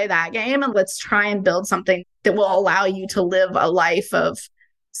trying to play that game and let's try and build something that will allow you to live a life of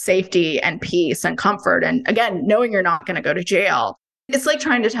safety and peace and comfort. And again, knowing you're not going to go to jail. It's like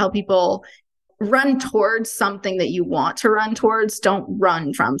trying to tell people, run towards something that you want to run towards. Don't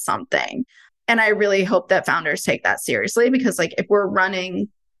run from something. And I really hope that founders take that seriously, because like if we're running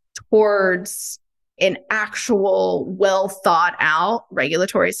towards an actual well thought out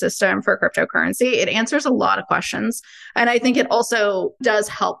regulatory system for cryptocurrency, it answers a lot of questions. And I think it also does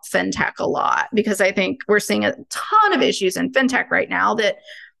help fintech a lot, because I think we're seeing a ton of issues in fintech right now that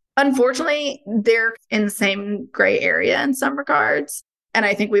unfortunately they're in the same gray area in some regards. And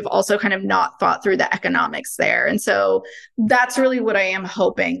I think we've also kind of not thought through the economics there. And so that's really what I am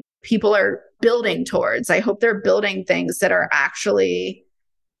hoping people are building towards. I hope they're building things that are actually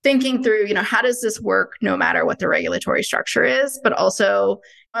thinking through, how does this work no matter what the regulatory structure is? But also,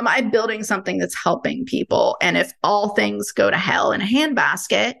 am I building something that's helping people? And if all things go to hell in a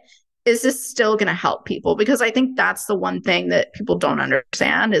handbasket, is this still going to help people? Because I think that's the one thing that people don't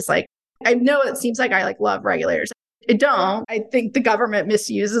understand is like, I know it seems like I love regulators. I don't. I think the government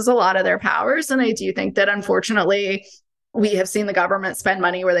misuses a lot of their powers. And I do think that unfortunately, we have seen the government spend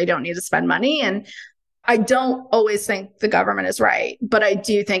money where they don't need to spend money. And I don't always think the government is right. But I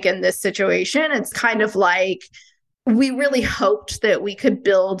do think in this situation, it's kind of like we really hoped that we could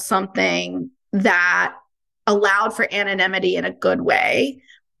build something that allowed for anonymity in a good way.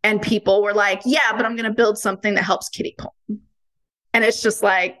 And people were like, yeah, but I'm going to build something that helps kiddie porn. And it's just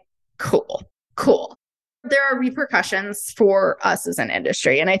like, cool. There are repercussions for us as an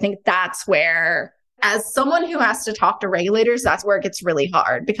industry. And I think that's where, as someone who has to talk to regulators, that's where it gets really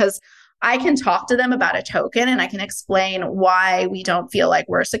hard, because I can talk to them about a token and I can explain why we don't feel like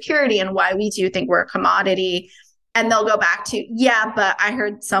we're a security and why we do think we're a commodity. And they'll go back to, yeah, but I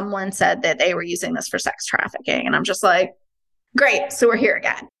heard someone said that they were using this for sex trafficking. And I'm just like, great. So we're here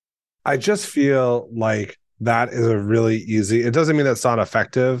again. I just feel like that is a really easy, it doesn't mean that's not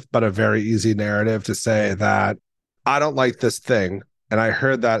effective, but a very easy narrative to say that I don't like this thing. And I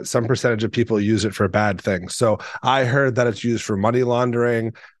heard that some percentage of people use it for bad things. So I heard that it's used for money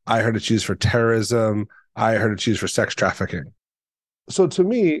laundering. I heard it's used for terrorism. I heard it's used for sex trafficking. So to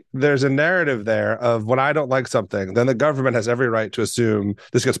me, there's a narrative there of when I don't like something, then the government has every right to assume,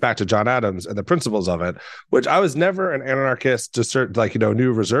 this gets back to John Adams and the principles of it, which I was never an anarchist to certain,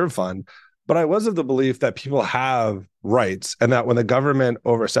 new reserve fund. But I was of the belief that people have rights and that when the government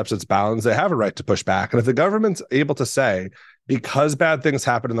oversteps its bounds, they have a right to push back. And if the government's able to say, because bad things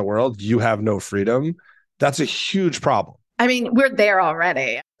happen in the world, you have no freedom, that's a huge problem. I mean, we're there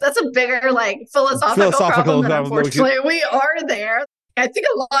already. That's a bigger, philosophical problem. And unfortunately, we are there. I think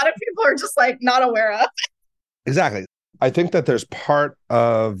a lot of people are just not aware of. Exactly. I think that there's part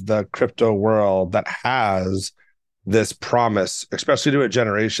of the crypto world that has this promise, especially to a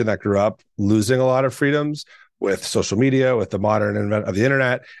generation that grew up losing a lot of freedoms with social media, with the modern invent of the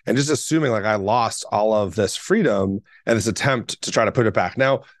internet, and just assuming I lost all of this freedom and this attempt to try to put it back.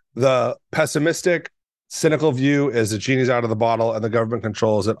 Now, the pessimistic, cynical view is the genie's out of the bottle and the government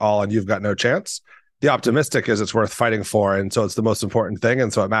controls it all and you've got no chance. The optimistic is it's worth fighting for. And so it's the most important thing.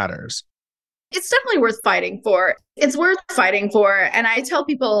 And so it matters. It's definitely worth fighting for. It's worth fighting for. And I tell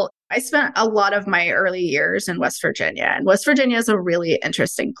people, I spent a lot of my early years in West Virginia, and West Virginia is a really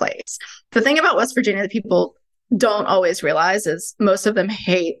interesting place. The thing about West Virginia that people don't always realize is most of them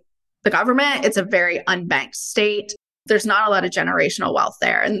hate the government. It's a very unbanked state. There's not a lot of generational wealth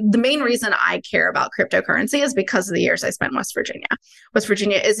there. And the main reason I care about cryptocurrency is because of the years I spent in West Virginia. West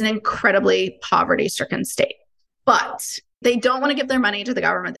Virginia is an incredibly poverty-stricken state, but they don't want to give their money to the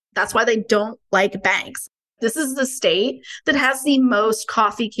government. That's why they don't like banks. This is the state that has the most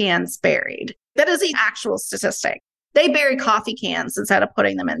coffee cans buried. That is the actual statistic. They bury coffee cans instead of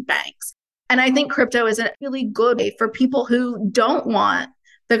putting them in banks. And I think crypto is a really good way for people who don't want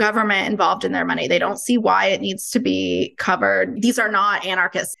the government involved in their money. They don't see why it needs to be covered. These are not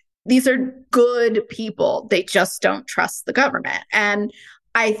anarchists. These are good people. They just don't trust the government. And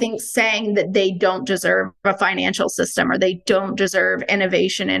I think saying that they don't deserve a financial system or they don't deserve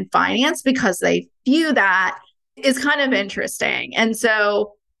innovation in finance because they view that is kind of interesting. And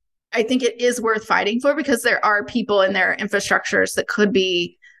so I think it is worth fighting for because there are people in their infrastructures that could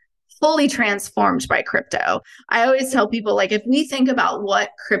be fully transformed by crypto. I always tell people, if we think about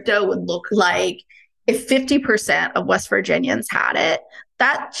what crypto would look like if 50% of West Virginians had it,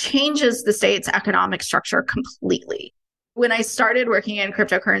 that changes the state's economic structure completely. When I started working in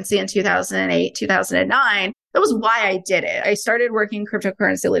cryptocurrency in 2008, 2009, that was why I did it. I started working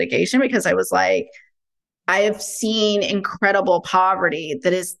cryptocurrency litigation because I was like, I have seen incredible poverty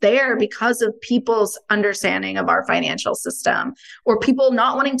that is there because of people's understanding of our financial system or people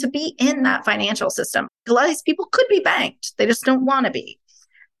not wanting to be in that financial system. A lot of these people could be banked. They just don't want to be.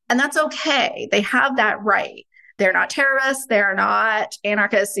 And that's okay. They have that right. They're not terrorists. They're not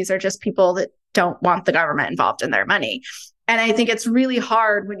anarchists. These are just people that don't want the government involved in their money. And I think it's really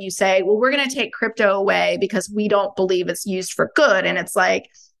hard when you say, well, we're going to take crypto away because we don't believe it's used for good. And it's like,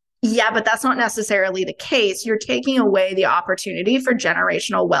 Yeah, but that's not necessarily the case. You're taking away the opportunity for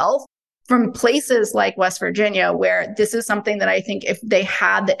generational wealth from places like West Virginia, where this is something that I think if they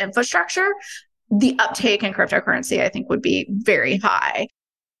had the infrastructure, the uptake in cryptocurrency, I think, would be very high.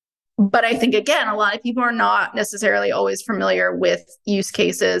 But I think, again, a lot of people are not necessarily always familiar with use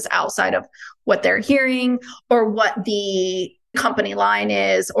cases outside of what they're hearing or what the company line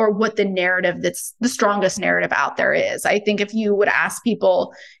is or what the narrative that's the strongest narrative out there is. I think if you would ask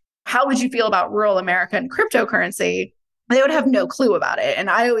people, how would you feel about rural America and cryptocurrency? They would have no clue about it. And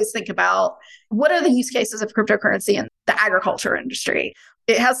I always think about what are the use cases of cryptocurrency in the agriculture industry?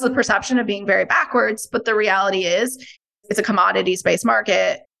 It has the perception of being very backwards, but the reality is it's a commodities-based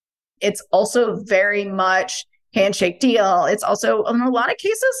market. It's also very much handshake deal. It's also, in a lot of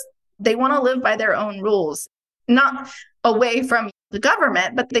cases, they want to live by their own rules, not away from the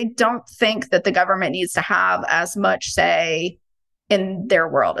government, but they don't think that the government needs to have as much say in their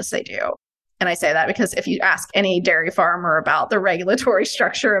world as they do. And I say that because if you ask any dairy farmer about the regulatory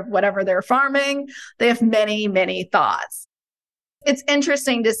structure of whatever they're farming, they have many, many thoughts. It's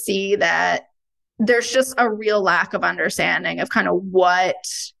interesting to see that there's just a real lack of understanding of kind of what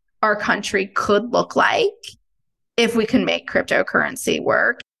our country could look like if we can make cryptocurrency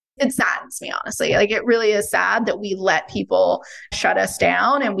work. It saddens me, honestly. Like, it really is sad that we let people shut us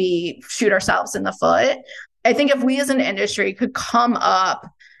down and we shoot ourselves in the foot. I think if we as an industry could come up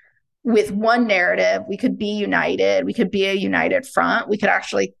with one narrative, we could be united, we could be a united front, we could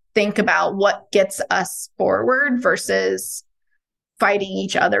actually think about what gets us forward versus fighting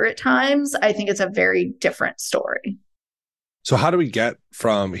each other at times. I think it's a very different story. So how do we get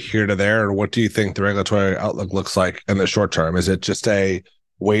from here to there? And what do you think the regulatory outlook looks like in the short term? Is it just a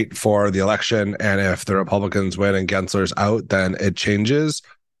wait for the election, and if the Republicans win and Gensler's out, then it changes?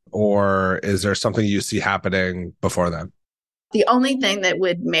 Or is there something you see happening before then? The only thing that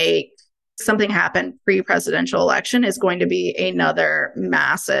would make something happen pre-presidential election is going to be another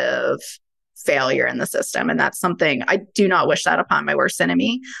massive failure in the system. And that's something I do not wish that upon my worst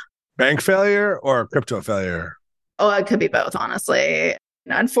enemy. Bank failure or crypto failure? Oh, it could be both, honestly.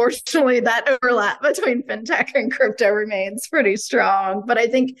 Unfortunately, that overlap between fintech and crypto remains pretty strong. But I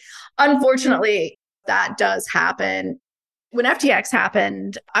think, unfortunately, that does happen. When FTX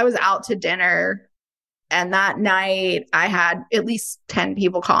happened, I was out to dinner. And that night, I had at least 10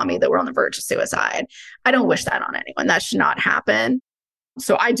 people call me that were on the verge of suicide. I don't wish that on anyone. That should not happen.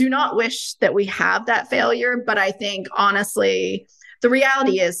 So I do not wish that we have that failure. But I think, honestly, the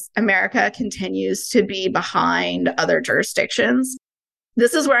reality is America continues to be behind other jurisdictions.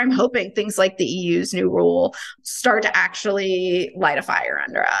 This is where I'm hoping things like the EU's new rule start to actually light a fire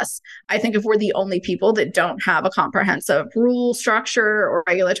under us. I think if we're the only people that don't have a comprehensive rule structure or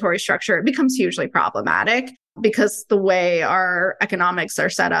regulatory structure, it becomes hugely problematic because the way our economics are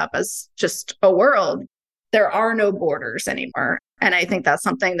set up as just a world, there are no borders anymore. And I think that's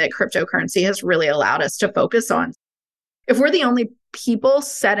something that cryptocurrency has really allowed us to focus on. If we're the only people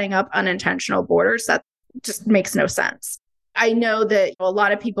setting up unintentional borders, that just makes no sense. I know that a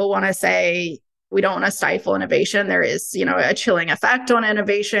lot of people want to say we don't want to stifle innovation. There is, a chilling effect on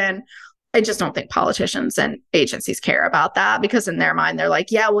innovation. I just don't think politicians and agencies care about that because in their mind, they're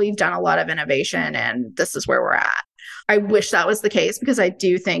like, yeah, well, you've done a lot of innovation and this is where we're at. I wish that was the case because I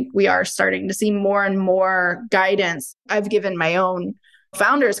do think we are starting to see more and more guidance. I've given my own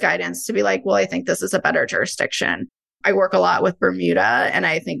founders guidance to be like, well, I think this is a better jurisdiction. I work a lot with Bermuda, and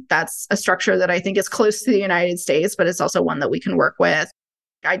I think that's a structure that I think is close to the United States, but it's also one that we can work with.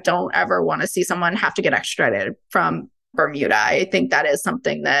 I don't ever want to see someone have to get extradited from Bermuda. I think that is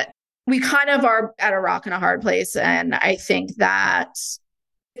something that we kind of are at a rock and a hard place. And I think that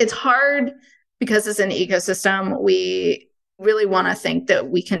it's hard because as an ecosystem, we really want to think that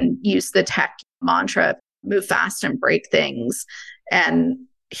we can use the tech mantra, move fast and break things. And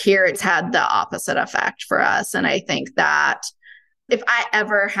here it's had the opposite effect for us. And I think that if I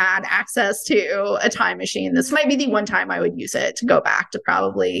ever had access to a time machine, this might be the one time I would use it to go back to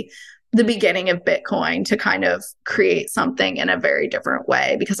probably the beginning of Bitcoin to kind of create something in a very different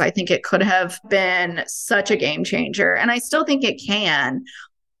way, because I think it could have been such a game changer. And I still think it can,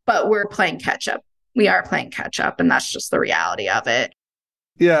 but we're playing catch up. We are playing catch up, and that's just the reality of it.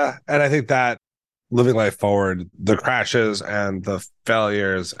 Yeah. And I think that living life forward, the crashes and the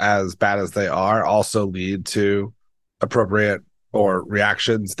failures, as bad as they are, also lead to appropriate or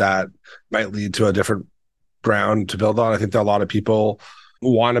reactions that might lead to a different ground to build on. I think that a lot of people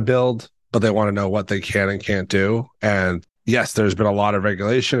want to build, but they want to know what they can and can't do. And yes, there's been a lot of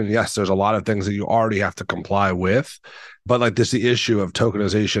regulation. And yes, there's a lot of things that you already have to comply with. But like this, the issue of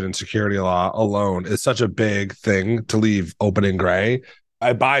tokenization and security law alone is such a big thing to leave open and gray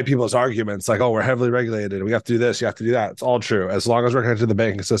I buy people's arguments like, oh, we're heavily regulated. We have to do this. You have to do that. It's all true. As long as we're connected to the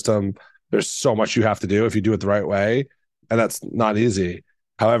banking system, there's so much you have to do if you do it the right way. And that's not easy.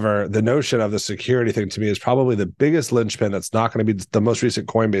 However, the notion of the security thing to me is probably the biggest linchpin that's not going to be the most recent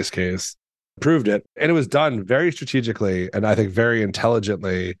Coinbase case. Proved it. And it was done very strategically and I think very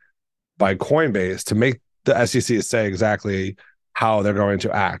intelligently by Coinbase to make the SEC say exactly how they're going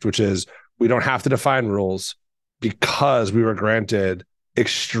to act, which is we don't have to define rules because we were granted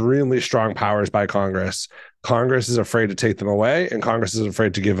extremely strong powers by Congress. Congress is afraid to take them away and Congress is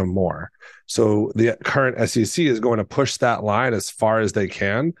afraid to give them more. So the current SEC is going to push that line as far as they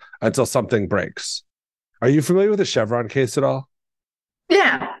can until something breaks. Are you familiar with the Chevron case at all?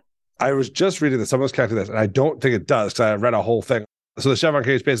 Yeah. I was just reading this. Someone was connecting this, and I don't think it does because I read a whole thing. So the Chevron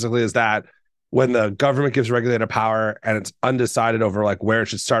case basically is that when the government gives regulator power and it's undecided over like where it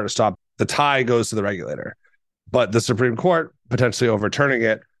should start or stop, the tie goes to the regulator. But the Supreme Court potentially overturning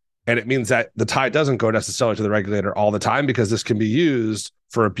it, and it means that the tie doesn't go necessarily to the regulator all the time because this can be used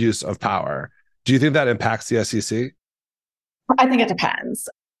for abuse of power. Do you think that impacts the SEC? I think it depends.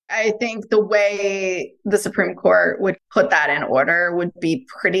 I think the way the Supreme Court would put that in order would be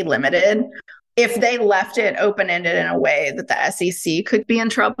pretty limited. If they left it open-ended in a way that the SEC could be in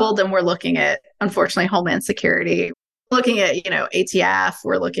trouble, then we're looking at, unfortunately, Homeland Security, looking at, ATF,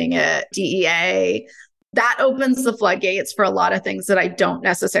 we're looking at DEA. That opens the floodgates for a lot of things that I don't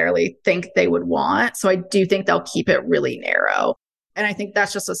necessarily think they would want. So I do think they'll keep it really narrow. And I think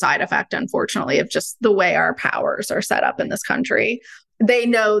that's just a side effect, unfortunately, of just the way our powers are set up in this country. They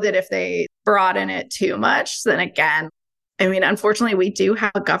know that if they broaden it too much, then again, unfortunately, we do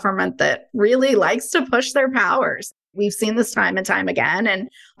have a government that really likes to push their powers. We've seen this time and time again. And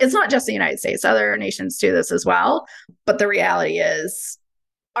it's not just the United States. Other nations do this as well. But the reality is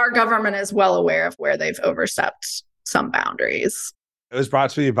our government is well aware of where they've overstepped some boundaries. It was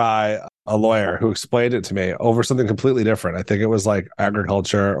brought to me by a lawyer who explained it to me over something completely different. I think it was like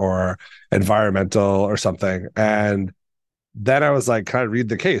agriculture or environmental or something. And then I was like, can I read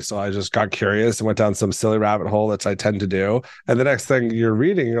the case? So I just got curious and went down some silly rabbit hole that I tend to do. And the next thing you're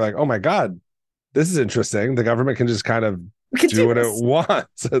reading, you're like, oh my God, this is interesting. The government can just kind of do what it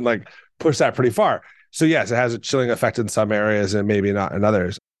wants and like push that pretty far. So yes, it has a chilling effect in some areas and maybe not in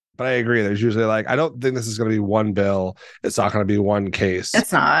others. But I agree. There's usually like, I don't think this is going to be one bill. It's not going to be one case.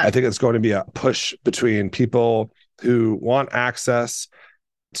 It's not. I think it's going to be a push between people who want access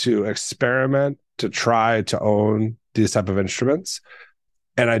to experiment, to try to own these type of instruments.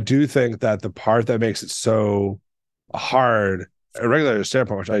 And I do think that the part that makes it so hard, a regulator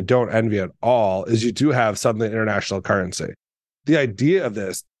standpoint, which I don't envy at all, is you do have suddenly international currency. The idea of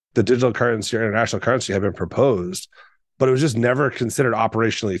this, the digital currency or international currency had been proposed, but it was just never considered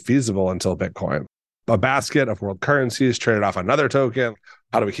operationally feasible until Bitcoin. A basket of world currencies traded off another token.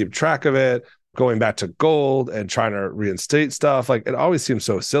 How do we keep track of it? Going back to gold and trying to reinstate stuff. Like it always seems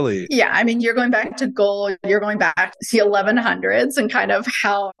so silly. Yeah. You're going back to gold, you're going back to the 1100s and kind of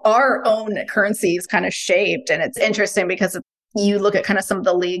how our own currency is kind of shaped. And it's interesting because you look at kind of some of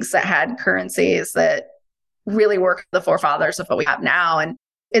the leagues that had currencies that really were the forefathers of what we have now. And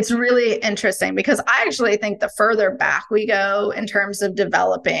it's really interesting because I actually think the further back we go in terms of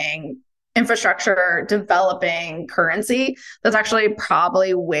developing infrastructure, developing currency, that's actually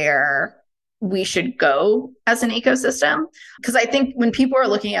probably where we should go as an ecosystem. Because I think when people are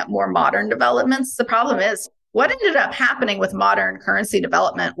looking at more modern developments, the problem is what ended up happening with modern currency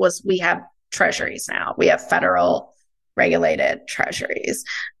development was we have treasuries now. We have federal regulated treasuries.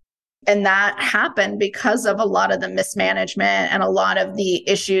 And that happened because of a lot of the mismanagement and a lot of the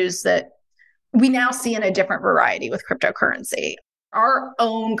issues that we now see in a different variety with cryptocurrency. Our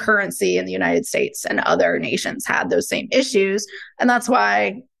own currency in the United States and other nations had those same issues. And that's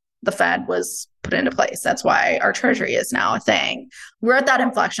why the Fed was put into place. That's why our treasury is now a thing. We're at that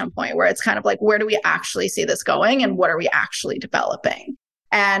inflection point where it's kind of like, where do we actually see this going? And what are we actually developing?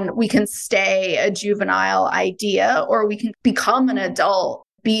 And we can stay a juvenile idea, or we can become an adult,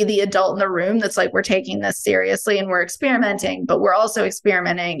 be the adult in the room that's like, we're taking this seriously and we're experimenting, but we're also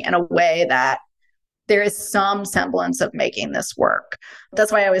experimenting in a way that there is some semblance of making this work.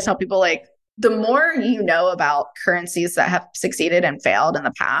 That's why I always tell people, like, the more you know about currencies that have succeeded and failed in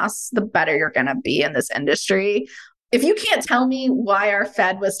the past, the better you're going to be in this industry. If you can't tell me why our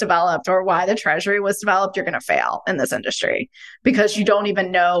Fed was developed or why the Treasury was developed, you're going to fail in this industry because you don't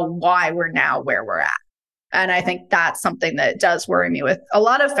even know why we're now where we're at. And I think that's something that does worry me with a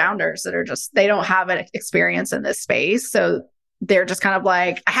lot of founders that are just, they don't have an experience in this space. So they're just kind of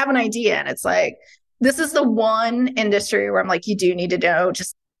like, I have an idea. And it's like, this is the one industry where I'm like, you do need to know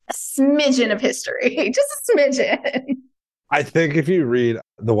just a smidgen of history, just a smidgen. I think if you read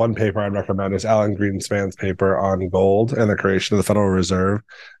the one paper I'd recommend is Alan Greenspan's paper on gold and the creation of the Federal Reserve.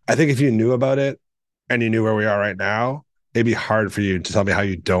 I think if you knew about it and you knew where we are right now, it'd be hard for you to tell me how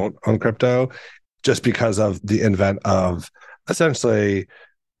you don't own crypto just because of the invent of essentially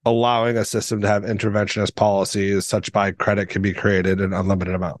allowing a system to have interventionist policies such by credit can be created in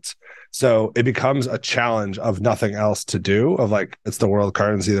unlimited amounts. So it becomes a challenge of nothing else to do, of like, it's the world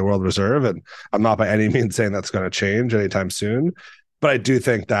currency, the world reserve. And I'm not by any means saying that's going to change anytime soon. But I do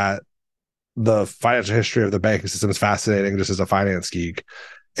think that the financial history of the banking system is fascinating just as a finance geek.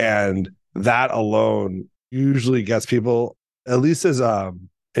 And that alone usually gets people, at least as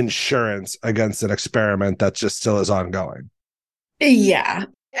insurance against an experiment that just still is ongoing. Yeah.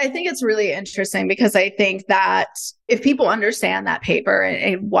 I think it's really interesting because I think that if people understand that paper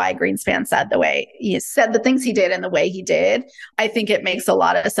and why Greenspan said the way he said the things he did and the way he did, I think it makes a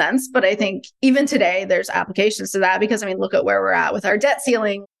lot of sense. But I think even today, there's applications to that because, I mean, look at where we're at with our debt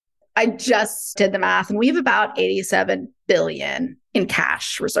ceiling. I just did the math and we have about 87 billion in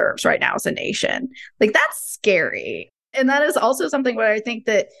cash reserves right now as a nation. Like, that's scary. And that is also something where I think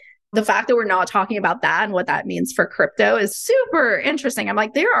that the fact that we're not talking about that and what that means for crypto is super interesting. I'm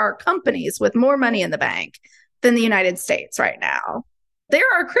like, there are companies with more money in the bank than the United States right now. There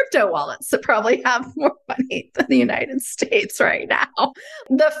are crypto wallets that probably have more money than the United States right now.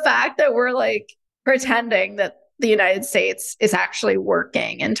 The fact that we're like pretending that the United States is actually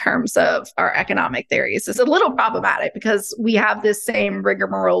working in terms of our economic theories is a little problematic because we have this same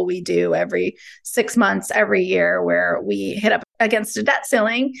rigmarole we do every 6 months, every year, where we hit up against a debt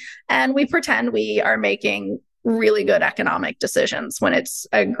ceiling and we pretend we are making really good economic decisions when it's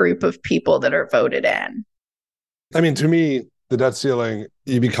a group of people that are voted in. I mean, to me, the debt ceiling,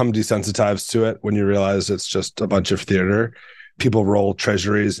 you become desensitized to it when you realize it's just a bunch of theater. People roll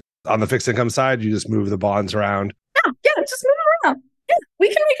treasuries. On the fixed income side, you just move the bonds around. Yeah, just move it around. Yeah, we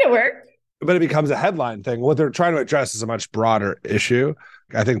can make it work. But it becomes a headline thing. What they're trying to address is a much broader issue.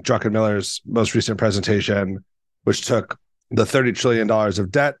 I think Druckenmiller's most recent presentation, which took the $30 trillion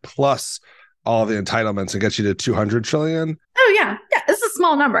of debt plus all the entitlements and gets you to 200 trillion. Oh, yeah. Yeah, it's a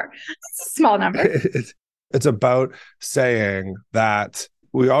small number. It's a small number. It's about saying that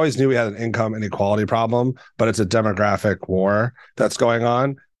we always knew we had an income inequality problem, but it's a demographic war that's going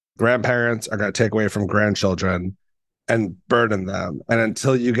on. Grandparents are going to take away from grandchildren and burden them. And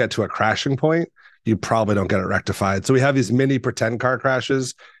until you get to a crashing point, you probably don't get it rectified. So we have these mini pretend car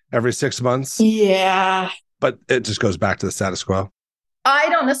crashes every 6 months. Yeah. But it just goes back to the status quo. I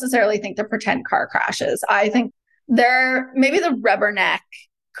don't necessarily think they're pretend car crashes. I think they're maybe the rubberneck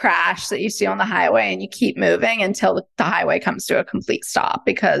crash that you see on the highway and you keep moving until the highway comes to a complete stop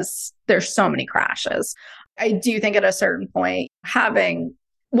because there's so many crashes. I do think at a certain point, having,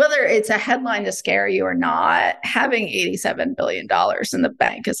 whether it's a headline to scare you or not, having $87 billion in the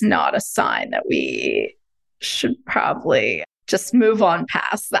bank is not a sign that we should probably just move on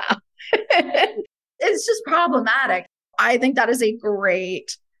past that. It's just problematic. I think that is a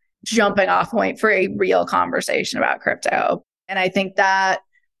great jumping off point for a real conversation about crypto. And I think that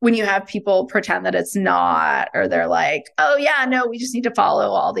when you have people pretend that it's not, or they're like, oh yeah, no, we just need to follow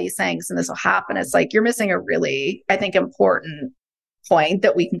all these things and this will happen. It's like, you're missing a really, I think, important point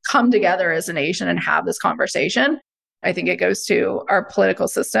that we can come together as a nation and have this conversation. I think it goes to our political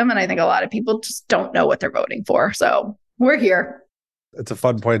system. And I think a lot of people just don't know what they're voting for. So we're here. It's a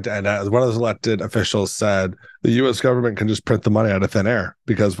fun point to end at. As one of those elected officials said, the U.S. government can just print the money out of thin air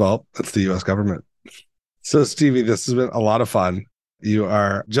because, well, it's the U.S. government. So, Stevie, this has been a lot of fun. You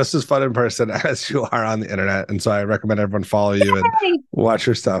are just as fun in person as you are on the internet. And so I recommend everyone follow you and watch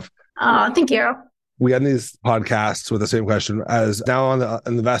your stuff. Oh, thank you. We end these podcasts with the same question as now on the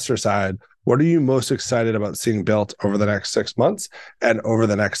investor side. What are you most excited about seeing built over the next 6 months and over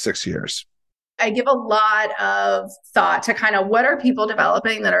the next 6 years? I give a lot of thought to kind of what are people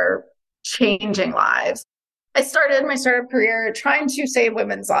developing that are changing lives. I started my startup career trying to save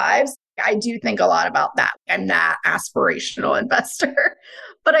women's lives. I do think a lot about that. I'm not aspirational investor,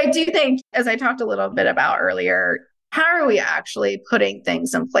 but I do think, as I talked a little bit about earlier, how are we actually putting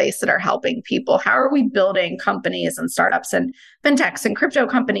things in place that are helping people? How are we building companies and startups and fintechs and crypto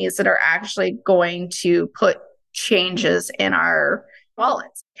companies that are actually going to put changes in our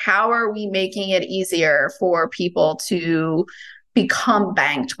wallets? How are we making it easier for people to become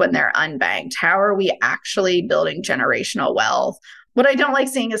banked when they're unbanked? How are we actually building generational wealth? What I don't like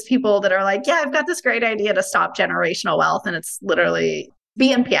seeing is people that are like, yeah, I've got this great idea to stop generational wealth. And it's literally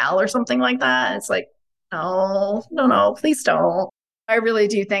BNPL or something like that. And it's like, no, please don't. I really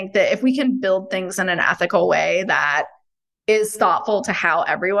do think that if we can build things in an ethical way that is thoughtful to how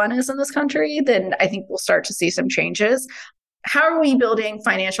everyone is in this country, then I think we'll start to see some changes. how are we building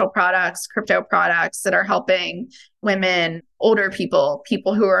financial products, crypto products that are helping women, older people,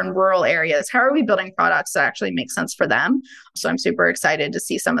 people who are in rural areas? How are we building products that actually make sense for them? So I'm super excited to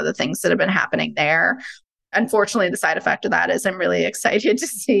see some of the things that have been happening there. Unfortunately, the side effect of that is I'm really excited to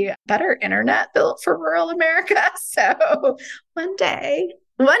see better internet built for rural America. So one day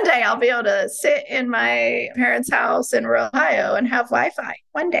I'll be able to sit in my parents' house in rural Ohio and have Wi-Fi.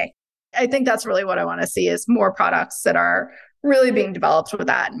 One day. I think that's really what I want to see is more products that are really being developed with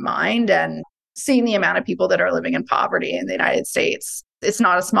that in mind, and seeing the amount of people that are living in poverty in the United States. It's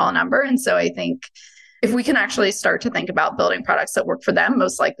not a small number. And so I think if we can actually start to think about building products that work for them,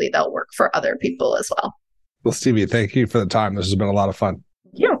 most likely they'll work for other people as well. Well, Stevie, thank you for the time. This has been a lot of fun.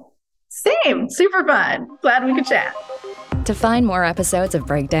 Yeah, same. Super fun. Glad we could chat. To find more episodes of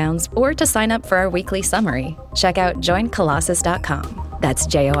Breakdowns or to sign up for our weekly summary, check out joincolossus.com. That's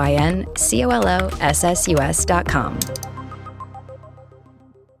JoinColossus.com.